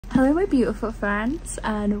Hello my beautiful friends,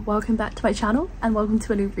 and welcome back to my channel and welcome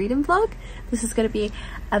to a new reading vlog. This is going to be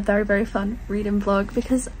a very fun reading vlog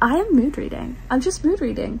because I am mood reading. I'm just mood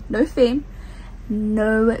reading. No theme.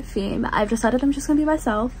 I've decided I'm just going to be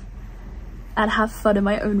myself and have fun in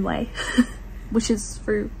my own way, which is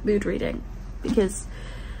through mood reading, because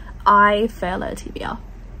I fail at TBR.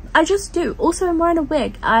 I just do. Also, I'm wearing a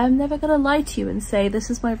wig. I'm never going to lie to you and say this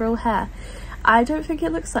is my real hair. I don't think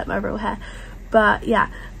it looks like my real hair. But yeah,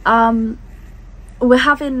 we're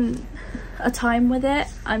having a time with it.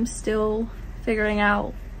 I'm still figuring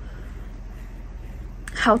out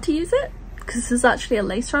how to use it because this is actually a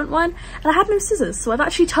lace front one, and I had no scissors, so I've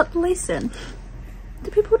actually tucked the lace in.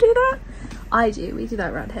 Do people do that? I do. We do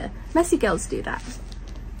that around here. Messy girls do that.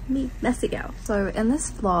 Me, messy girl. So in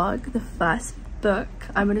this vlog, the first book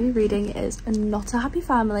I'm going to be reading is Not a Happy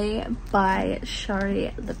Family by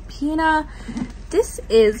Shari Lapina. This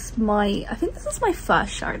is I think this is my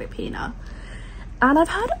first Shari Lapina, and I've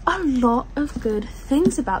heard a lot of good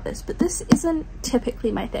things about this, but this isn't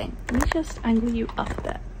typically my thing. Let me just angle you up a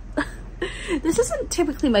bit. This isn't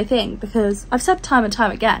typically my thing because I've said time and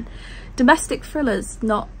time again, domestic thrillers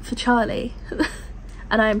not for Charlie.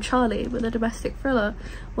 And I am Charlie with a domestic thriller.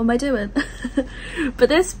 What am I doing? But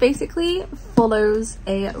this basically follows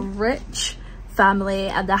a rich family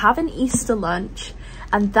and they're having Easter lunch,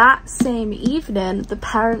 and that same evening the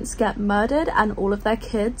parents get murdered and all of their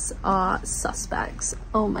kids are suspects.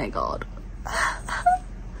 Oh my god.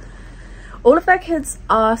 All of their kids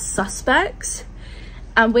are suspects,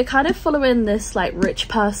 and we're kind of following this like rich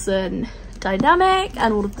person dynamic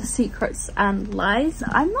and all of the secrets and lies.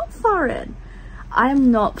 I'm not far in,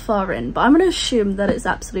 but I'm going to assume that it's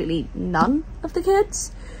absolutely none of the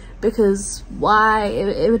kids, because why?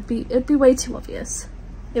 It'd be way too obvious.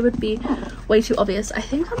 It would be way too obvious. I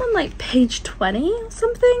think I'm on like page 20 or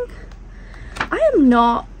something. I am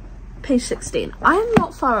not page 16. I am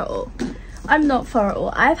not far at all. I'm not far at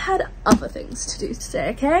all. I've had other things to do today,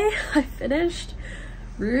 okay? I finished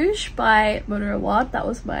Rouge by Mona Awad. That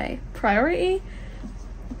was my priority.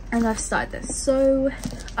 And I've started this, so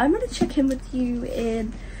I'm gonna check in with you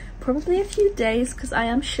in probably a few days because I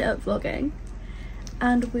am shit at vlogging,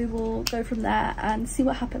 and we will go from there and see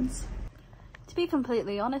what happens. To be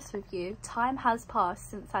completely honest with you, time has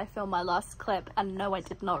passed since I filmed my last clip, and no, I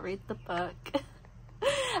did not read the book.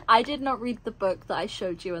 I did not read the book that I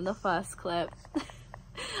showed you in the first clip.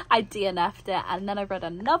 I DNF'd it, and then I read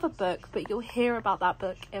another book, but you'll hear about that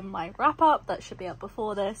book in my wrap up that should be up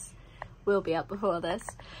before this. Will be up before this.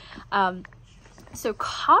 So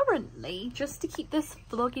currently, just to keep this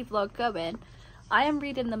vloggy vlog going, I am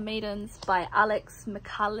reading The Maidens by Alex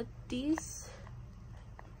Michaelides.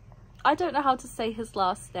 I don't know how to say his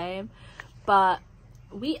last name, but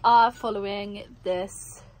we are following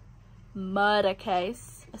this murder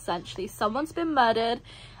case. Essentially, someone's been murdered,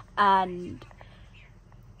 and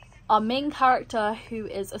our main character, who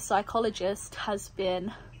is a psychologist, has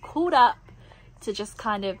been called up to just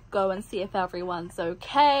kind of go and see if everyone's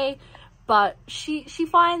okay, but she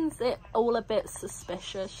finds it all a bit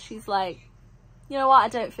suspicious. She's like, you know what, I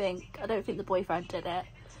don't think the boyfriend did it.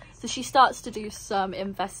 So she starts to do some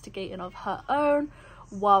investigating of her own,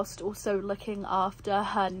 whilst also looking after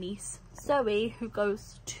her niece Zoe, who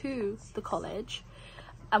goes to the college.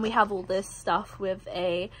 And we have all this stuff with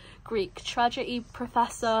a Greek tragedy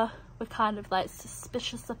professor. We're kind of like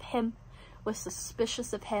suspicious of him. We're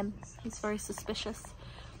suspicious of him. He's very suspicious.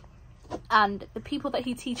 And the people that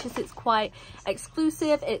he teaches, it's quite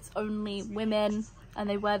exclusive. It's only women, and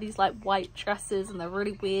they wear these like white dresses, and they're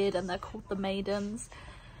really weird, and they're called the Maidens.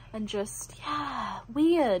 And just, yeah,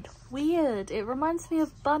 weird. It reminds me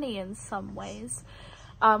of Bunny in some ways.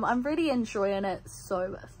 I'm really enjoying it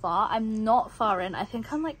so far. I'm not far in. I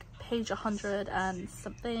think I'm like page 100 and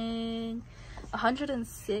something.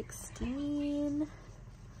 116.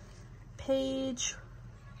 Page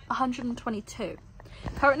 122.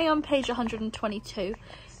 Currently on page 122.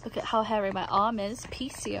 Look at how hairy my arm is.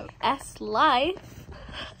 PCOS life.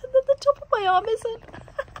 And then the top of my arm isn't.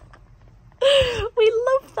 We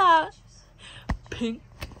love that. Pink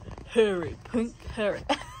hairy.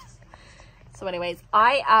 So anyways,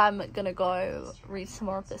 I am gonna go read some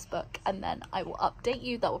more of this book, and then I will update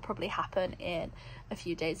you. That will probably happen in a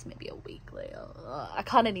few days, maybe a week later. I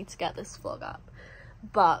kind of need to get this vlog up,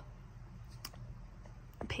 but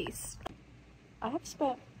peace. I have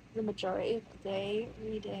spent the majority of the day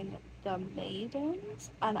reading The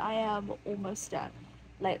Maidens, and I am almost done.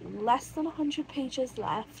 Like less than 100 pages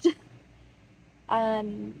left.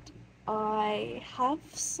 And I have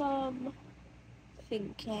some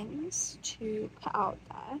thinkings to put out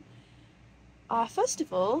there. First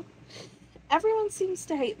of all, everyone seems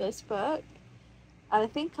to hate this book, and I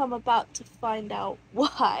think I'm about to find out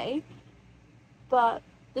why. But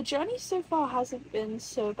the journey so far hasn't been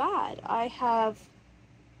so bad.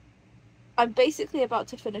 I'm basically about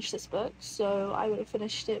to finish this book, so I would have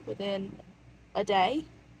finished it within a day.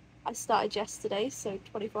 I started yesterday, so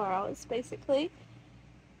 24 hours basically.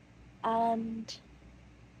 And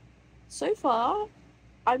so far,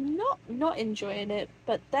 I'm not enjoying it,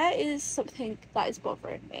 but there is something that is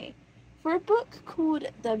bothering me. For a book called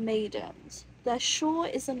The Maidens, there sure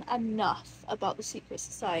isn't enough about the secret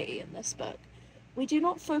society in this book. We do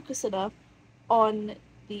not focus enough on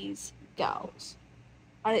these gals,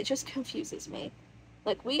 and it just confuses me.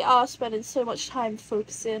 Like, we are spending so much time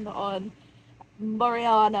focusing on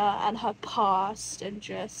Mariana and her past and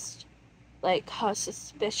just like her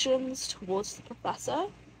suspicions towards the professor,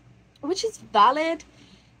 which is valid.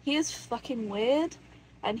 He is fucking weird,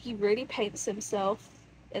 and he really paints himself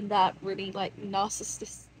in that really like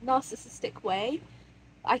narcissistic way.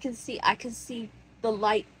 I can see the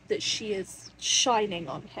light that she is shining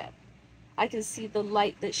on him. I can see the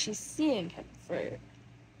light that she's seeing him through.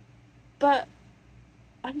 But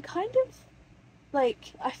I'm kind of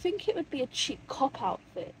like, I think it would be a cheap cop-out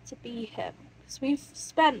for it to be him. Because we've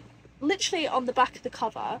spent, literally on the back of the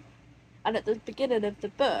cover, and at the beginning of the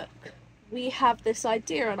book, we have this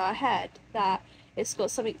idea in our head that it's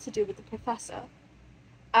got something to do with the professor.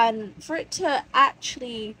 And for it to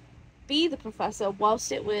actually be the professor,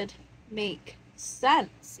 whilst it would make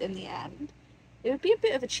sense in the end, it would be a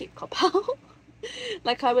bit of a cheap cop-out.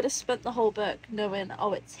 Like, I would have spent the whole book knowing,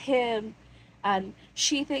 oh, it's him, and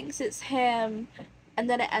she thinks it's him, and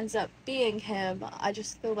then it ends up being him. I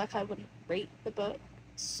just feel like I wouldn't rate the book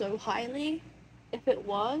so highly if it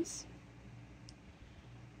was.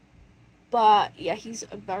 But yeah, he's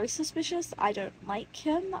very suspicious. I don't like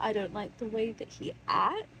him. I don't like the way that he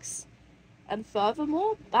acts. And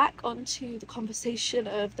furthermore, back onto the conversation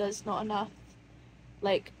of there's not enough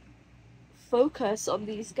like focus on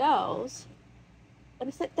these girls. And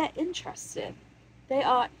it's like, they're interesting. They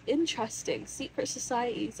are interesting. Secret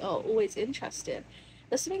societies are always interesting.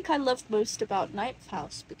 That's something I love most about Ninth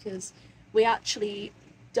House, because we actually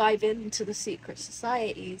dive into the secret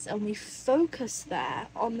societies and we focus there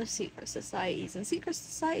on the secret societies, and secret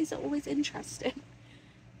societies are always interesting.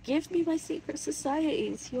 Give me my secret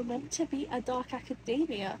societies. You're meant to be a dark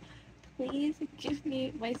academia. Please give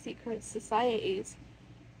me my secret societies.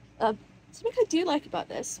 Something I do like about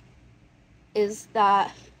this is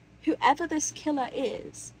that whoever this killer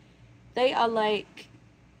is, they are like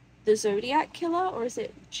the Zodiac Killer, or is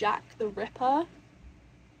it Jack the Ripper?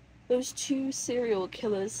 Those two serial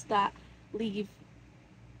killers that leave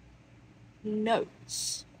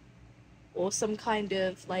notes or some kind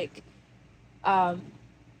of like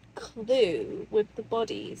clue with the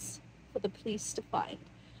bodies for the police to find.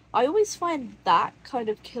 I always find that kind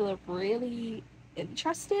of killer really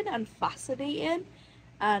interesting and fascinating,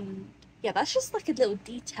 and yeah, that's just like a little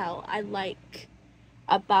detail I like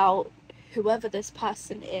about whoever this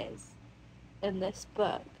person is in this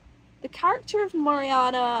book. The character of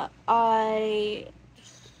Mariana, I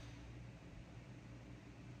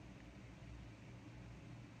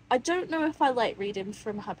don't know if I like reading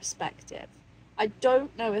from her perspective. I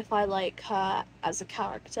don't know if I like her as a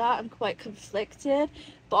character. I'm quite conflicted.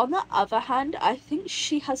 But on the other hand, I think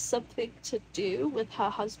she has something to do with her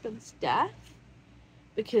husband's death.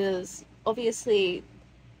 Because obviously,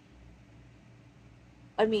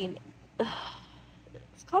 I mean,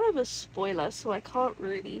 it's kind of a spoiler, so I can't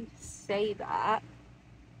really say that.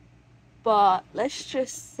 But let's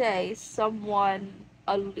just say someone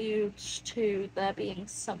alludes to there being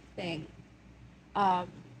something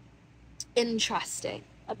interesting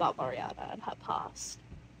about Mariana and her past.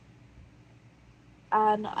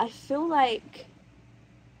 And I feel like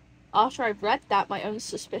after I read that, my own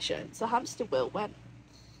suspicions, the hamster wheel went.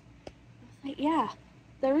 I was like, yeah,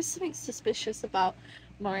 there is something suspicious about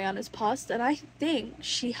Mariana's past, and I think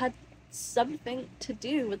she had something to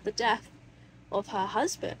do with the death of her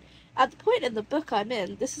husband. At the point in the book I'm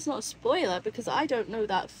in, this is not a spoiler because I don't know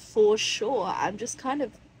that for sure. I'm just kind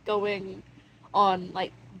of going on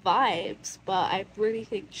like vibes, but I really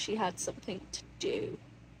think she had something to do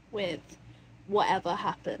with whatever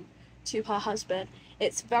happened to her husband.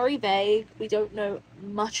 It's very vague. We don't know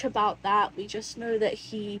much about that. We just know that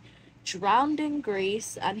he drowned in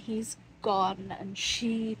Greece and he's gone, and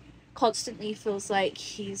she constantly feels like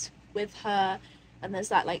he's with her, and there's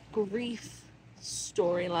that like grief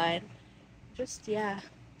storyline. Just yeah,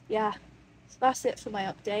 so that's it for my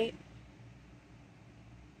update.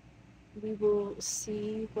 We will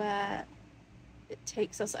see where it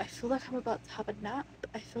takes us. I feel like I'm about to have a nap.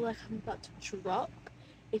 I feel like I'm about to drop.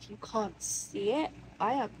 If you can't see it,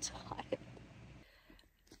 I am tired.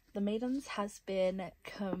 The Maidens has been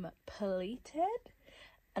completed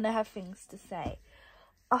and I have things to say.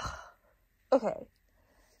 Okay.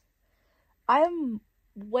 I am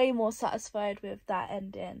way more satisfied with that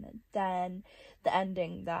ending than the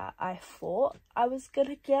ending that I thought I was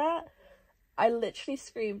gonna get. I literally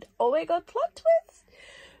screamed, oh my god, plot twist!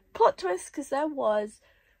 Plot twist, because there was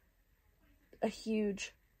a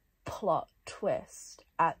huge plot twist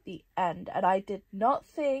at the end, and I did not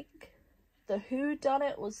think the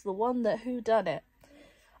whodunit was the one that whodunit.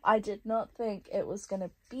 I did not think it was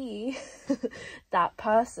gonna be that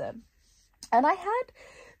person. And I had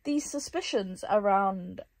these suspicions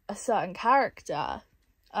around a certain character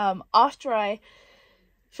after I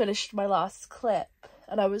finished my last clip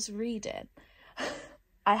and I was reading.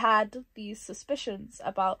 I had these suspicions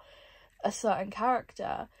about a certain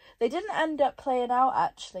character. They didn't end up playing out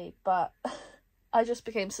actually, but I just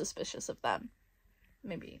became suspicious of them.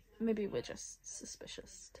 Maybe we're just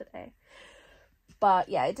suspicious today. But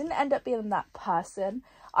yeah, it didn't end up being that person.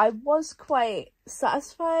 I was quite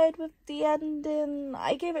satisfied with the ending.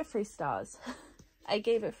 I gave it 3 stars. I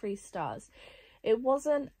gave it 3 stars. It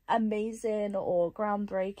wasn't amazing or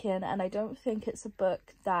groundbreaking, and I don't think it's a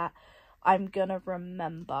book that I'm gonna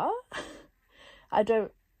remember. I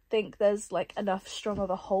don't think there's like enough strong of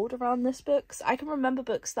a hold around this book. I can remember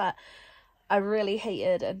books that I really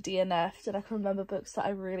hated and DNF'd, and I can remember books that I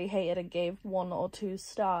really hated and gave 1 or 2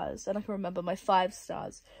 stars, and I can remember my 5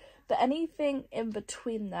 stars. But anything in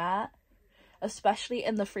between that, especially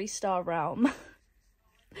in the 3-star realm,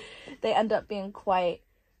 they end up being quite,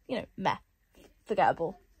 you know, meh,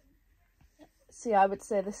 forgettable. So yeah, I would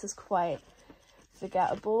say this is quite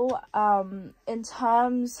forgettable. In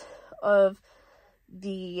terms of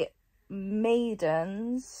the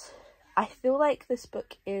Maidens, I feel like this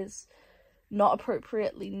book is not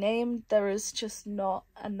appropriately named. There is just not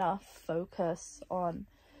enough focus on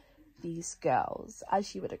these girls,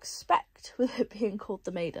 as you would expect with it being called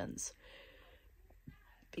The Maidens.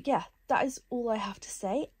 But yeah, that is all I have to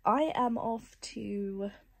say. I am off to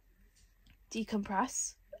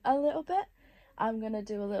decompress a little bit. I'm gonna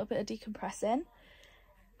do a little bit of decompressing,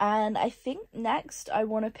 and I think next I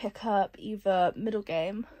want to pick up either Middle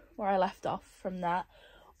Game, where I left off from that,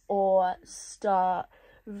 or start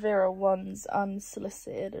Vera 1's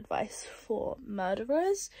Unsolicited Advice for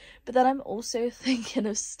Murderers. But then I'm also thinking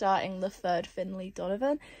of starting the 3rd Finley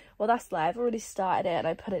Donovan. Well, that's live. I've already started it and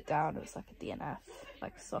I put it down. It was like a DNF,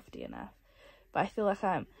 like a soft DNF. But I feel like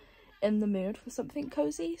I'm in the mood for something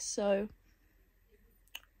cozy, so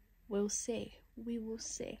we'll see. We will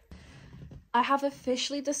see. I have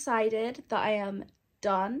officially decided that I am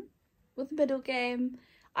done with Middle Game.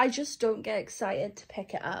 I just don't get excited to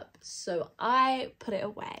pick it up, so I put it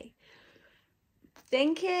away,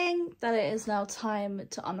 thinking that it is now time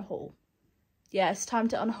to unhaul. Yeah, it's time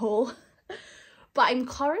to unhaul. But I'm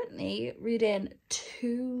currently reading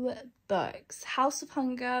 2 books. House of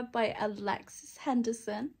Hunger by Alexis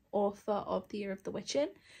Henderson, author of The Year of the Witching,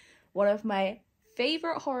 one of my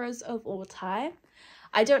favourite horrors of all time.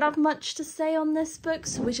 I don't have much to say on this book,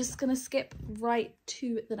 so we're just going to skip right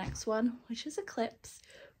to the next one, which is Eclipse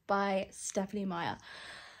by Stephanie Meyer.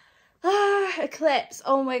 Eclipse,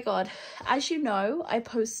 oh my god. As you know, I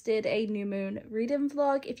posted a new moon reading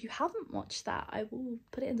vlog. If you haven't watched that, I will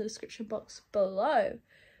put it in the description box below.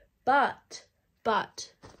 But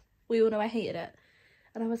we all know I hated it,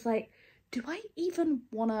 and I was like, do I even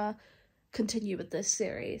want to continue with this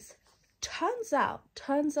series? Turns out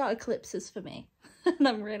Eclipse is for me. And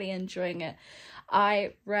I'm really enjoying it.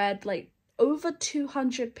 I read like over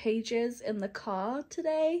 200 pages in the car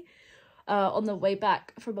today on the way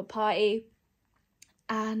back from a party,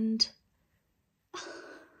 and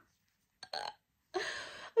I'm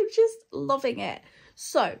just loving it.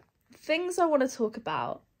 So, things I want to talk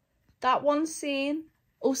about. That one scene.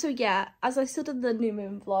 Also, yeah, as I said in the new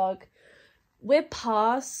moon vlog, we're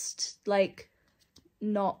past like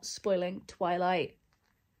not spoiling Twilight.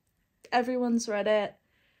 Everyone's read it.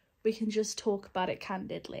 We can just talk about it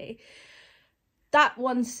candidly. That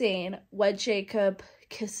one scene where Jacob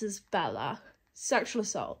kisses Bella, sexual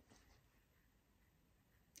assault.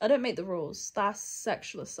 I don't make the rules. That's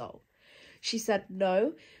sexual assault. She said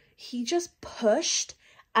no. He just pushed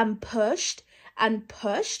and pushed and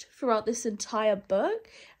pushed throughout this entire book.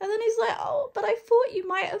 And then he's like, oh, but I thought you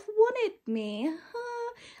might have wanted me.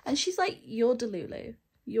 Huh? And she's like, you're Delulu.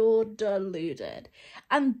 You're deluded.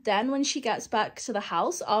 And then when she gets back to the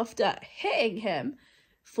house after hitting him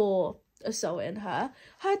for assaulting her,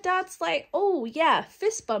 her dad's like, oh yeah,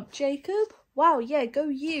 fist bump, Jacob. wow, yeah, go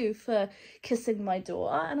you for kissing my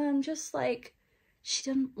daughter. And I'm just like, she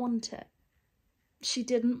didn't want it. She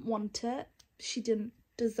didn't want it. She didn't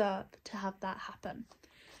deserve to have that happen.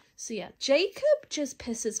 So yeah, Jacob just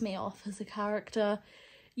pisses me off as a character.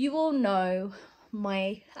 You all know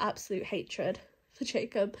my absolute hatred for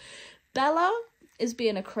Jacob. Bella is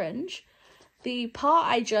being a cringe. The part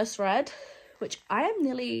I just read, which I am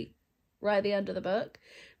nearly right at the end of the book,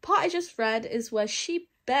 part I just read is where she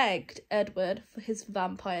begged Edward for his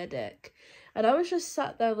vampire dick. And I was just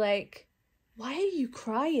sat there like, why are you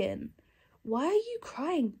crying? Why are you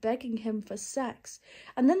crying begging him for sex?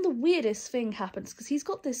 And then the weirdest thing happens, because he's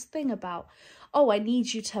got this thing about, oh, I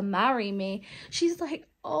need you to marry me. She's like,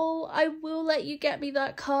 oh, I will let you get me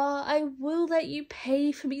that car. I will let you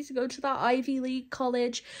pay for me to go to that Ivy League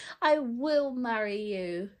college. I will marry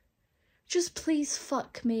you. Just please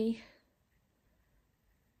fuck me.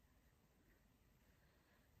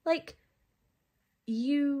 Like,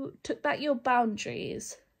 you took back your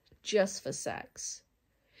boundaries just for sex.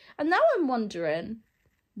 And now I'm wondering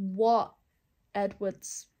what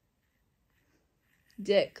Edward's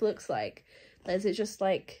dick looks like. Is it just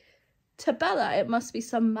like, to Bella, it must be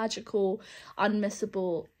some magical,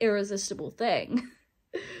 unmissable, irresistible thing.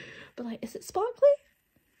 But like, is it sparkly?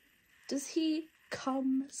 Does he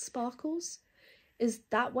come sparkles? Is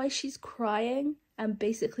that why she's crying and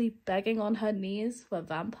basically begging on her knees for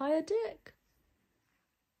vampire dick?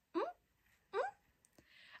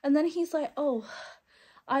 And then he's like, oh,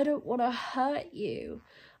 I don't want to hurt you.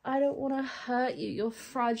 I don't want to hurt you. Your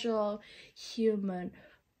fragile human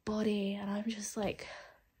body. And I'm just like,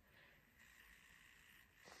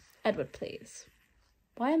 Edward, please.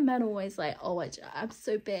 Why are men always like, oh, I'm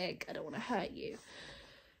so big, I don't want to hurt you?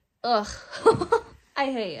 Ugh. I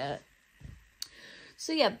hate it.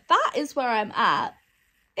 So yeah, that is where I'm at.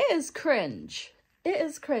 It is cringe. It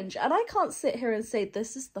is cringe. And I can't sit here and say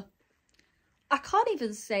this is the... I can't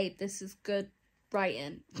even say this is good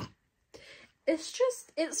writing. It's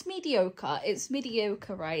just, it's mediocre. It's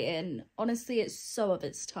mediocre writing. Honestly, it's so of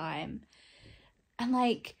its time. And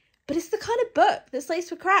like, but it's the kind of book that's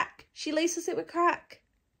laced with crack. She laces it with crack.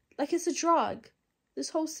 Like, it's a drug. This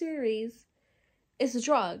whole series is a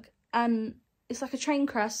drug. And it's like a train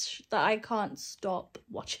crash that I can't stop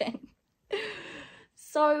watching.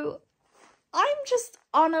 So I'm just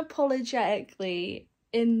unapologetically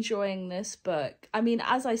enjoying this book. I mean,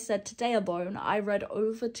 as I said, today alone I read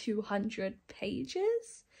over 200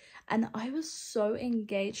 pages and I was so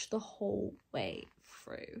engaged the whole way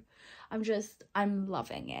through. I'm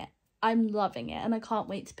loving it. I'm loving it, and I can't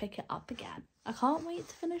wait to pick it up again. I can't wait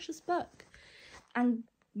to finish this book and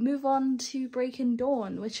move on to Breaking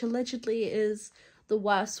Dawn, which allegedly is the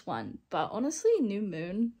worst one. But honestly, New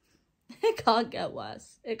Moon, it can't get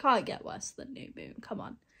worse. It can't get worse than New Moon. Come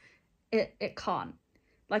on. It can't.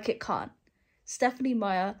 Like, it can't. Stephanie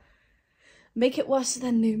Meyer, make it worse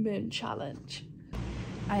than New Moon challenge.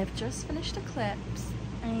 I have just finished Eclipse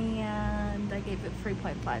and I gave it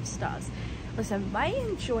 3.5 stars. Listen, my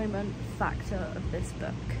enjoyment factor of this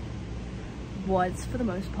book was, for the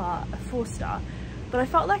most part, a 4-star. But I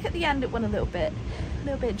felt like at the end it went a little bit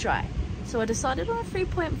dry. So I decided on a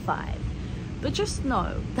 3.5. But just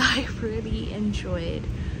know that I really enjoyed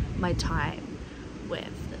my time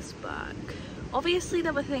with this book. Obviously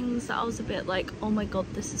there were things that I was a bit like, oh my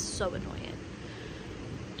god, this is so annoying.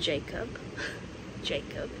 Jacob,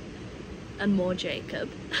 and more Jacob.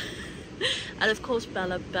 And of course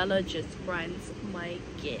Bella just grinds my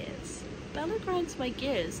gears. Bella grinds my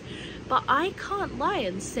gears. But I can't lie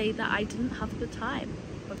and say that I didn't have a good time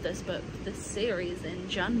with this book, this series in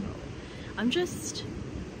general. I'm just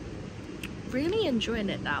really enjoying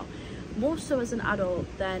it now. More so as an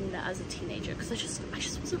adult than as a teenager, because I just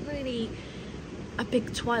wasn't really a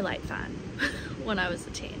big Twilight fan when I was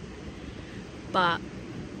a teen. But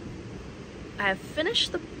I have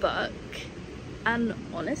finished the book, and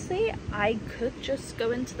honestly I could just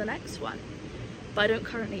go into the next one, but I don't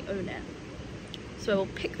currently own it, so I will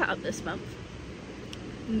pick that up this month.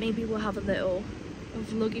 Maybe we'll have a little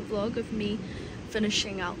vloggy vlog of me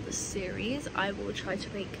finishing out the series. I will try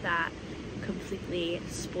to make that completely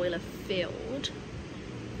spoiler filled,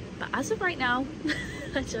 but as of right now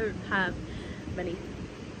I don't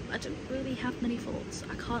really have many thoughts.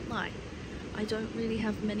 I can't lie, I don't really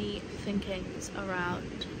have many thinkings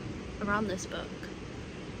around this book.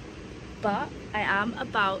 But I am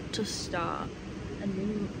about to start a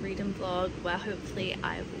new reading vlog where hopefully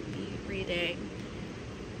I will be reading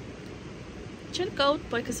Gin Gold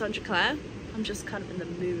by Cassandra Clare. I'm just kind of in the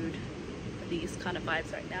mood for these kind of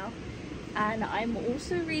vibes right now. And I'm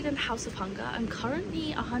also reading House of Hunger. I'm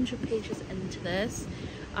currently 100 pages into this.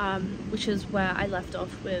 which is where I left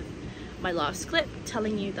off with my last clip,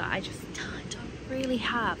 telling you that I just don't really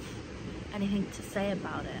have anything to say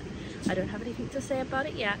about it. I don't have anything to say about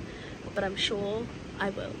it yet, but I'm sure I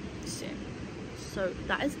will soon. So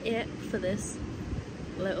that is it for this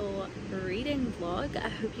little reading vlog. I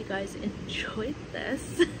hope you guys enjoyed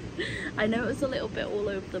this. I know it was a little bit all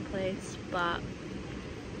over the place, but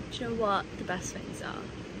do you know what? The best things are